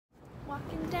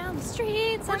down the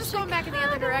streets. We're just going back in the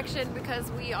other direction because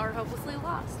we are hopelessly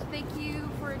lost. Thank you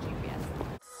for a GPS.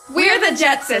 We're the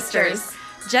Jet Sisters.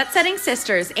 Jet-setting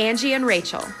sisters, Angie and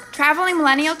Rachel. Traveling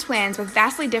millennial twins with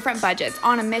vastly different budgets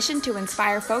on a mission to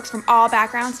inspire folks from all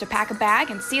backgrounds to pack a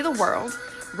bag and see the world.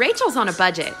 Rachel's on a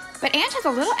budget. But Ange has a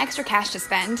little extra cash to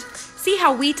spend. See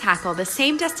how we tackle the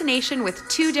same destination with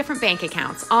 2 different bank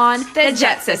accounts on the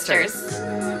Jet Sisters.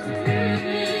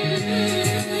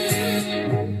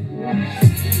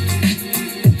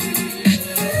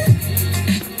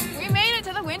 We made it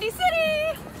to the Windy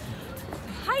City!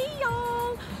 Hi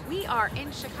y'all! We are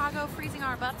in Chicago freezing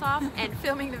our butts off and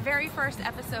filming the very first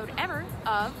episode ever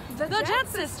of The Jet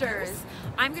Sisters.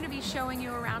 I'm going to be showing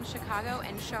you around Chicago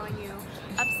and showing you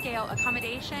upscale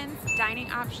accommodations, dining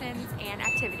options, and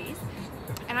activities.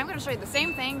 And I'm going to show you the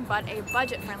same thing, but a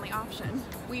budget-friendly option.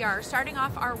 We are starting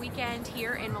off our weekend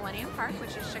here in Millennium Park,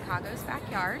 which is Chicago's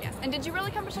backyard. Yes. And did you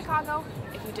really come to Chicago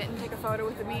if you didn't take a photo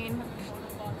with the bean?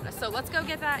 So let's go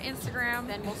get that Instagram,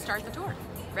 then we'll start the tour.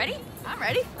 Ready? I'm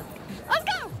ready. Let's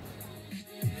go!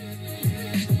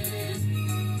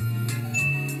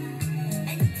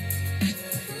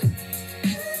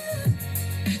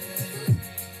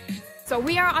 So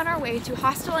we are on our way to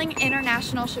Hosteling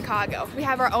International Chicago. We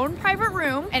have our own private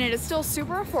room and it is still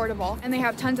super affordable, and they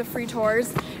have tons of free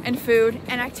tours and food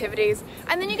and activities,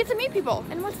 and then you get to meet people,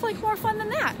 and what's like more fun than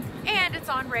that? And it's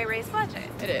on Ray Ray's budget.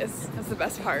 It is. That's the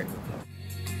best part.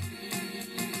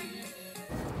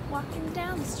 Walking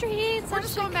down the streets. We're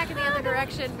just going back in the other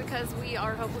direction because we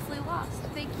are hopelessly lost.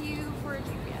 Thank you for a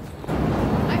GPS.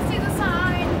 I see the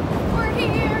sign. We're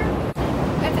here.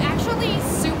 It's actually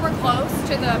super close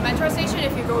to the metro station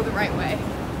if you go the right way.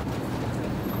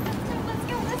 Let's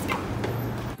go, let's go.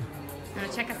 You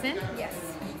want to check us in? Yes.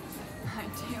 I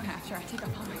do after I take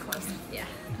off all my clothes. Yeah.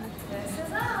 This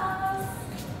is us.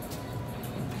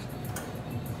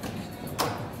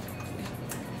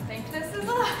 I think this is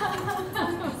us.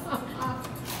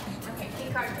 Okay, key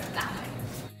card goes that way.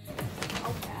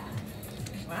 Okay.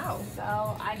 Wow. So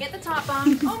I get the top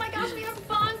bunk. Oh my gosh, we have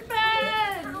bunk beds!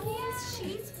 Yes,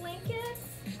 sheets, blankets.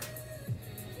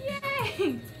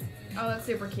 Yay! Oh, that's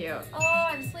super cute. Oh,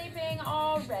 I'm sleeping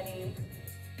already.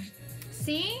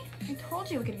 See? I told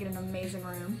you we could get an amazing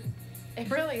room. It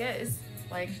really is.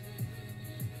 Like,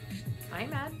 I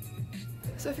ain't mad.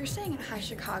 So if you're staying in High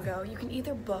Chicago, you can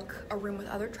either book a room with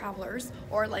other travelers,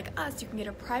 or like us, you can get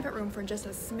a private room for just a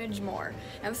smidge more.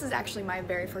 Now this is actually my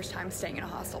very first time staying in a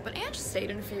hostel, but Ange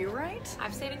stayed in a few, right?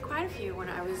 I've stayed in quite a few when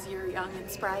I was your young and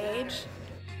spry age.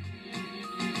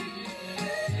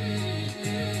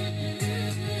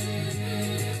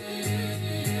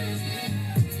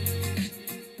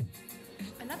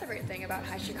 Another great thing about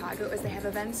High Chicago is they have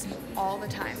events all the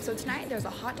time. So tonight there's a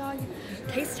hot dog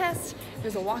taste test,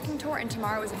 there's a walking tour, and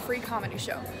tomorrow is a free comedy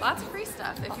show. Lots of free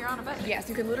stuff if you're on a budget. Yes,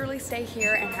 you can literally stay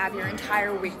here and have your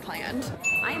entire week planned.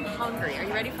 I am hungry. Are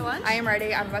you ready for lunch? I am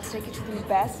ready. I'm about to take you to the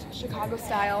best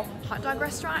Chicago-style hot dog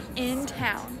restaurant in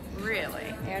town.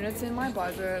 Really? And it's in my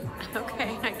budget.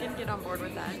 Okay, I can get on board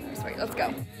with that. Sweet, let's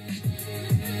go.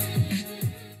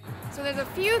 So there's a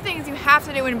few things you have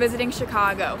to do when visiting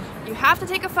Chicago. You have to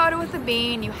take a photo with the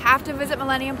bean, you have to visit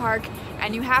Millennium Park,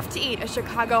 and you have to eat a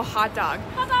Chicago hot dog.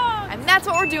 Hot dog! And that's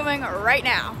what we're doing right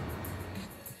now.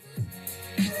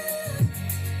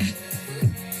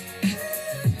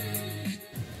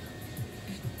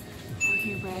 Are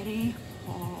you ready?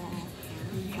 Oh,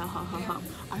 yum.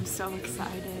 I'm so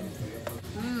excited.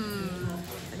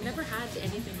 I've never had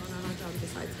anything on a hot dog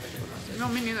besides ketchup and mustard. No,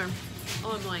 me neither.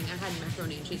 Oh, I'm lying. I had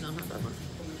macaroni and cheese on hot dog once.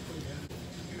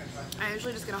 I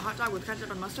usually just get a hot dog with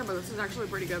ketchup and mustard, but this is actually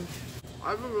pretty good.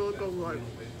 I have a really good like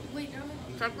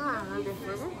pepper and really good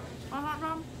flavor on hot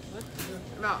dog.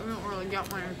 That you don't really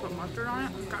get when you put mustard on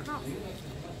it. Ketchup.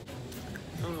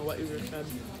 I don't know what you just said.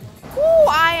 Ooh,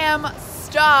 I am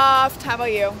stuffed. How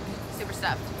about you? Super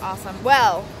stuffed. Awesome.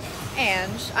 Well,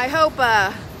 Ange, I hope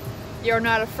you're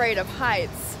not afraid of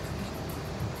heights.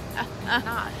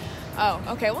 Not. Oh,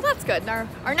 okay. Well, that's good.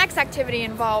 Our next activity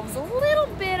involves a little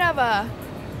bit of a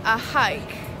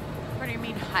hike. What do you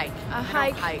mean hike? A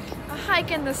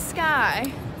hike in the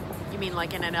sky. You mean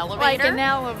like in an elevator? Like an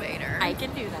elevator. I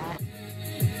can do that.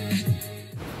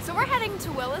 So we're heading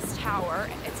to Willis Tower.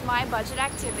 It's my budget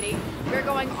activity. We're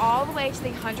going all the way to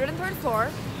the 103rd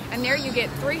floor, and there you get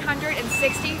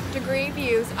 360-degree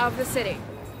views of the city.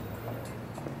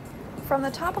 From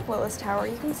the top of Willis Tower,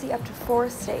 you can see up to 4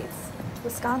 states: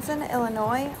 Wisconsin,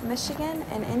 Illinois, Michigan,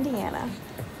 and Indiana.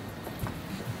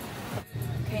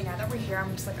 Okay, now that we're here,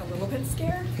 I'm just like a little bit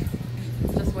scared.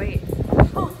 Just wait.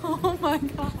 Oh my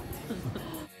god.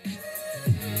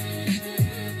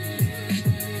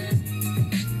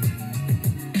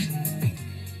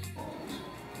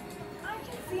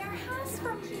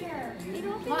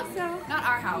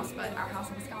 house, but our house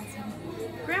in Wisconsin.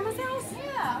 Grandma's house?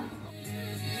 Yeah.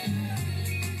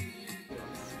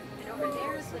 And over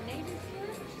there is the Navy Pier,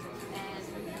 and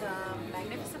the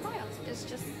Magnificent Mile is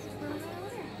just over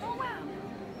there. Oh wow.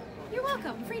 You're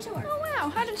welcome. Free tour. Oh wow.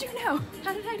 How did you know?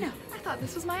 How did I know? I thought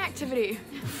this was my activity.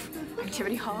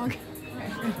 Activity hog.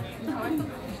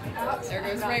 Oh, There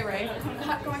goes Ray Ray. I'm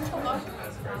not going to look.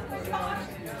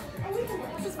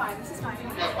 This is fine. This is fine.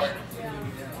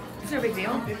 It's no big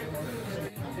deal.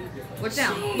 Look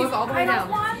down. Jeez, Look all the way I down.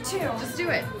 don't want to. Just do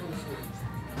it.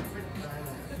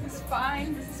 This is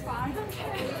fine. This is fine.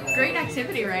 Okay. Great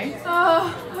activity, Ray.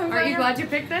 Oh, Aren't you glad you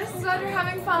picked this? I'm glad you're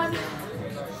having fun.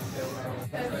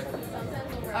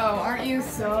 Oh, aren't you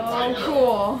so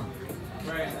cool?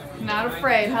 Not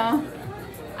afraid, huh?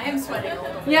 I am sweating a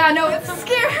little. Yeah, no, it's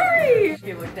scary.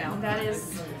 You look down. That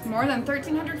is more than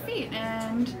 1,300 feet,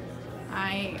 and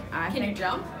I Can think. you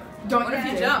jump? Don't What if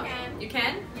you do. jump? You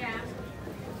can? Yeah.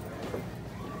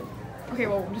 Okay,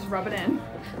 well, just rub it in.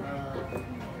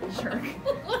 Jerk.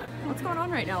 What's going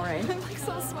on right now, Ray? I'm like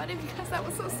so sweaty because that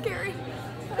was so scary.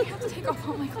 I have to take off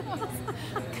all my clothes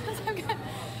because I'm gonna.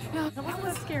 No, that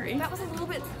was scary. That was a little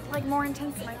bit like more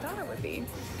intense than I thought it would be.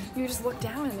 You just look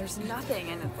down and there's nothing,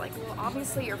 and it's like, well,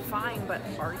 obviously you're fine, but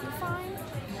are you fine?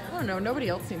 I don't know. Nobody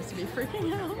else seems to be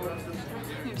freaking out.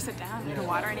 I need to sit down. I need a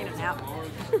water. I need a nap.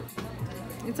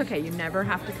 It's okay. You never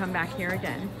have to come back here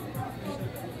again.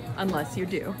 Unless you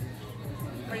do.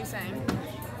 What are you saying?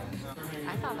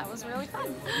 I thought that was really fun.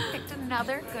 You picked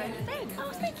another good thing.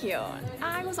 Oh, thank you.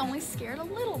 I was only scared a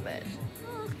little bit.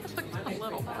 It looked a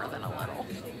little more than a little.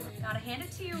 Gotta hand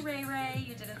it to you, Ray Ray.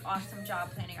 You did an awesome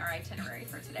job planning our itinerary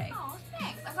for today. Oh,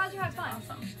 thanks. I'm glad you had fun.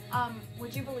 Awesome.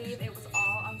 Would you believe it was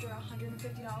all under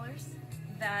 $150?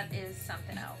 That is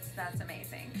something else. That's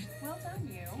amazing. Well done,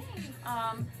 you.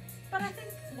 Thanks. But I think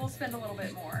we'll spend a little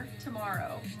bit more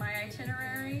tomorrow. My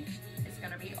itinerary is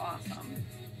gonna be awesome.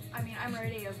 I mean, I'm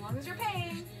ready as long as you're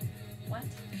paying. What?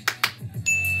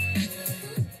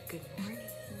 Good morning.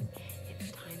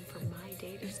 It's time for my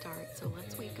day to start, so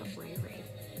let's wake up Ray Ray.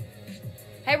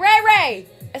 Hey, Ray Ray!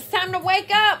 It's time to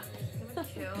wake up! I'm gonna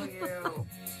kill you.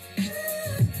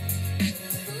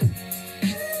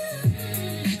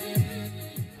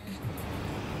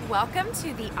 Welcome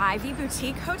to the Ivy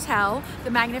Boutique Hotel. The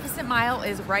Magnificent Mile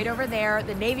is right over there.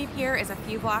 The Navy Pier is a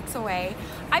few blocks away.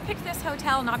 I picked this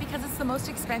hotel not because it's the most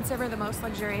expensive or the most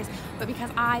luxurious, but because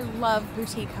I love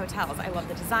boutique hotels. I love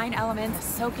the design elements,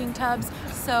 soaking tubs.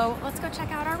 So let's go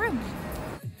check out our room.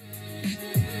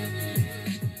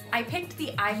 I picked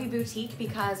the Ivy Boutique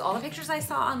because all the pictures I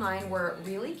saw online were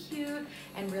really cute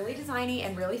and really designy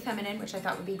and really feminine, which I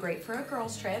thought would be great for a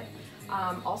girls trip.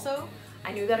 Also,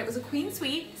 I knew that it was a queen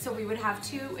suite, so we would have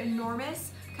two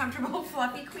enormous, comfortable,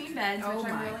 fluffy queen beds, which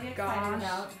I'm really excited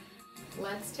about.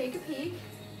 Let's take a peek.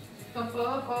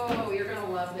 Oh, you're gonna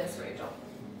love this, Rachel.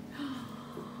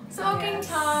 Soaking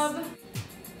tub.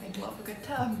 I love a good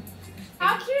tub.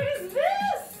 How cute is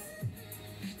this?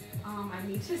 I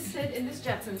need to sit in this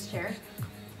Jetsons chair.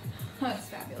 That's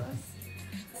fabulous.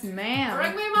 Ma'am.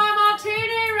 Bring me my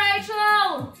martini,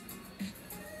 Rachel!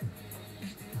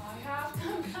 I have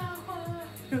the power.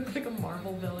 You look like a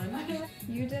Marvel villain.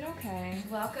 You did okay.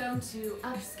 Welcome to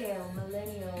Upscale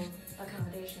Millennial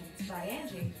Accommodations by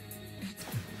Angie.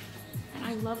 And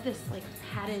I love this like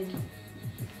padded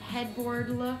headboard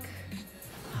look.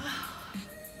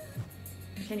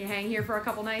 Can you hang here for a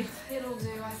couple nights? It'll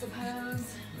do, I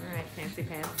suppose. All right, fancy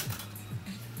pants.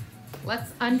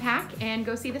 Let's unpack and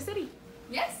go see the city.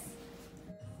 Yes.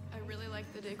 I really like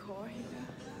the decor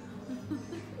here.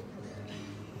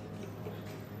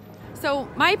 So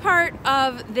my part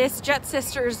of this Jet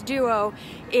Sisters duo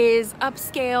is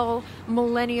upscale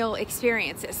millennial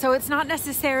experiences. So it's not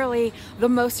necessarily the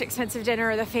most expensive dinner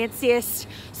or the fanciest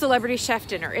celebrity chef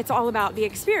dinner. It's all about the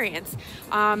experience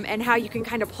and how you can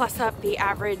kind of plus up the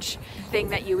average thing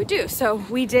that you would do. So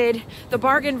we did the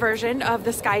bargain version of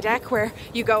the Sky Deck where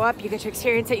you go up, you get to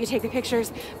experience it, you take the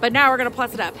pictures, but now we're gonna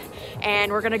plus it up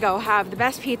and we're gonna go have the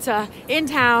best pizza in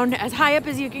town as high up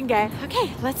as you can get.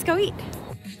 Okay, let's go eat.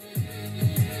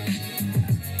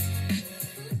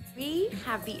 We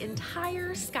have the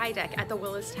entire Sky Deck at the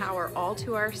Willis Tower all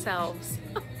to ourselves.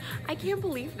 I can't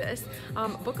believe this.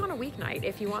 Book on a weeknight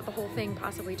if you want the whole thing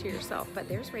possibly to yourself. But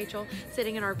there's Rachel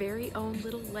sitting in our very own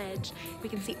little ledge. We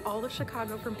can see all of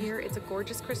Chicago from here. It's a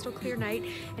gorgeous crystal clear night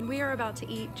and we are about to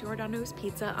eat Giordano's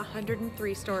Pizza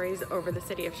 103 stories over the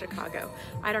city of Chicago.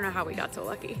 I don't know how we got so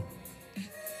lucky.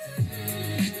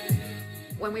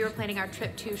 when we were planning our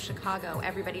trip to Chicago,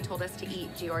 everybody told us to eat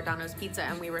Giordano's pizza,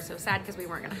 and we were so sad because we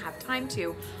weren't gonna have time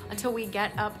to until we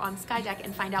get up on Skydeck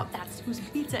and find out that's whose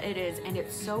pizza it is. And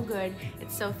it's so good,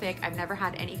 it's so thick. I've never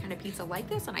had any kind of pizza like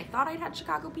this, and I thought I'd had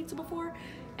Chicago pizza before,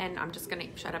 and I'm just gonna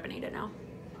shut up and eat it now.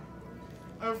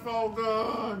 It felt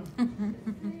good.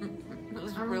 It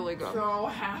was really good. So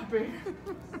happy.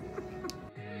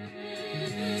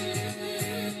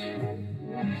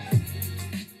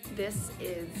 This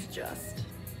is just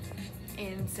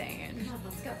insane. Come on,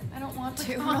 let's go. I don't want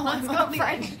to. Come on, let's go.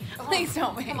 French. Please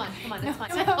don't make. Come on, it's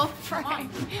fine. No, Come Frank.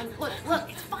 on. Look,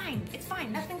 it's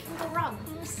fine. Nothing can go wrong.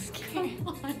 I'm scared.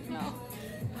 No. Oh,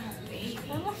 baby.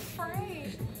 I'm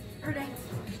afraid.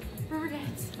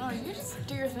 Riverdance. Oh, you just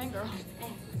do your thing, girl.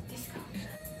 Hey, disco.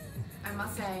 I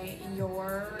must say,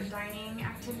 your dining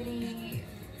activity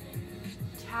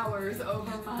towers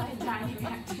over my dining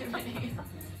activity.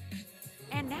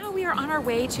 And now we are on our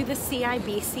way to the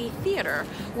CIBC Theater,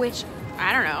 which,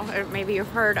 I don't know, maybe you've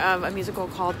heard of a musical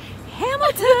called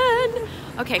Hamilton.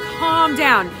 Okay, calm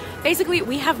down. Basically,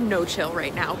 we have no chill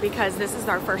right now because this is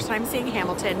our first time seeing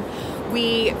Hamilton.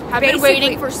 We I've been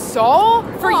waiting for so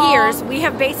for long. years. We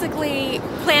have basically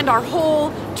planned our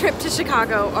whole trip to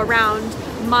Chicago around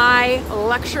my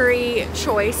luxury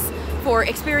choice for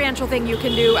experiential thing you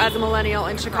can do as a millennial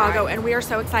in Chicago, and we are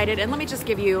so excited. And let me just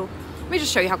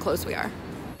show you how close we are.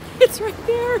 It's right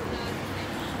there.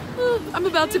 I'm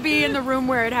about to be in the room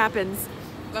where it happens.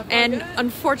 And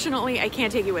unfortunately, I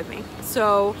can't take you with me.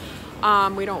 So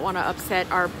we don't want to upset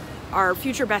our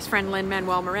future best friend,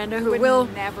 Lin-Manuel Miranda, who will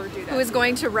never do that. who is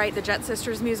going to write the Jet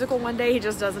Sisters musical one day. He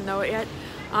just doesn't know it yet.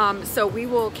 So we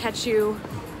will catch you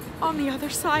on the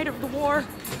other side of the war.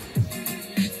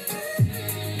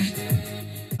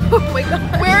 Oh my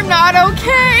God. We're not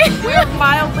okay. We're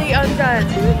mildly undone.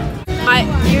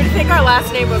 You'd think our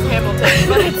last name was Hamilton,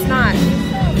 but it's not.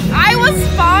 I was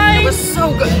fine. It was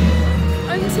so good.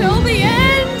 Until the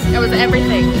end. It was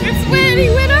everything. It's when he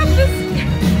went up this.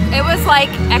 It was like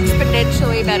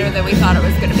exponentially better than we thought it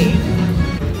was going to be.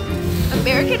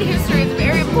 American history is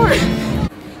very important.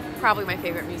 Probably my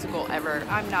favorite musical ever.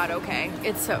 I'm not okay.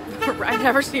 It's so, I've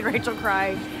never seen Rachel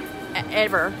cry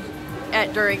ever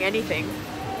during anything.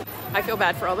 I feel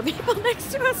bad for all the people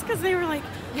next to us because they were like,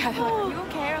 Yeah, they're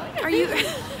like, are you okay?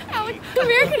 are you?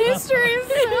 American history is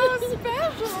so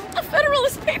special. The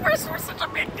Federalist Papers were such a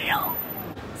big deal.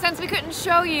 Since we couldn't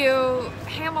show you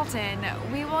Hamilton,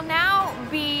 we will now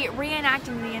be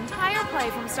reenacting the entire play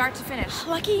from start to finish.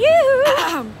 Lucky you.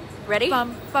 Ready?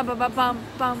 Bum, bum, bum, bum, bum,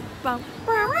 bum, bum.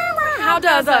 How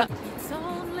does a? It's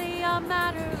only a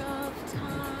matter of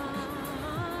time.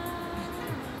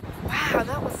 Wow,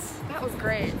 that was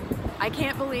great. I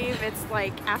can't believe it's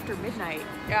like after midnight.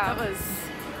 Yeah. That was.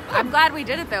 I'm glad we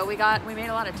did it though. We made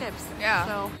a lot of tips. Yeah.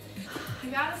 So. I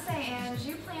gotta say, Ange,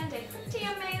 you planned a pretty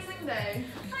amazing day.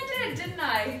 I did, didn't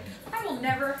I? I will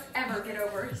never, ever get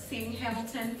over seeing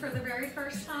Hamilton for the very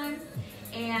first time.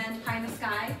 And Pie in the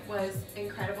Sky was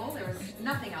incredible. There was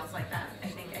nothing else like that, I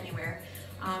think, anywhere.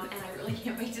 And I really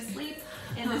can't wait to sleep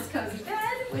in this cozy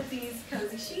bed with these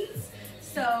cozy sheets.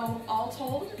 So, all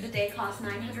told, the day cost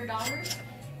 $900,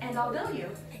 and I'll bill you.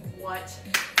 What?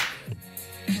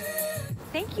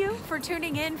 Thank you for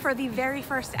tuning in for the very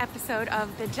first episode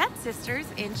of the Jet Sisters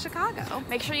in Chicago.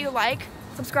 Make sure you like,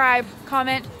 subscribe,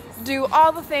 comment, do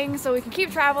all the things so we can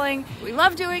keep traveling. We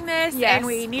love doing this, Yes. and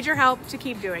we need your help to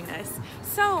keep doing this.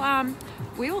 So,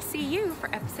 we will see you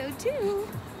for episode 2.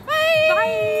 Bye!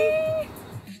 Bye!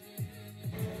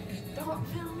 Don't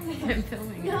film me. I'm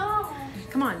filming it. No.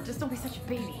 Come on, just don't be such a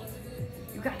baby.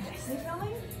 You got this. Are they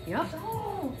filming? Yep. Don't.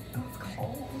 Oh, it's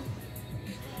cold.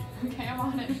 Okay, I'm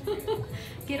on it.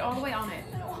 Get all the way on it.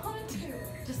 I don't want to.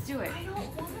 Just do it. I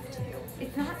don't want to.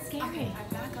 It's not scary. Okay,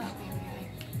 I back up, maybe.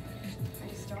 I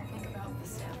just don't think about the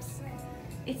steps.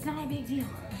 It's not a big deal.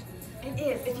 It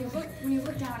is. When you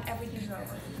look down, everything's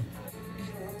over.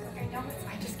 I know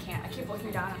I just can't. I keep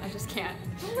looking down. I just can't.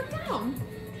 Don't look down.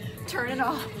 Turn it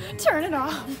off. Turn it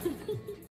off.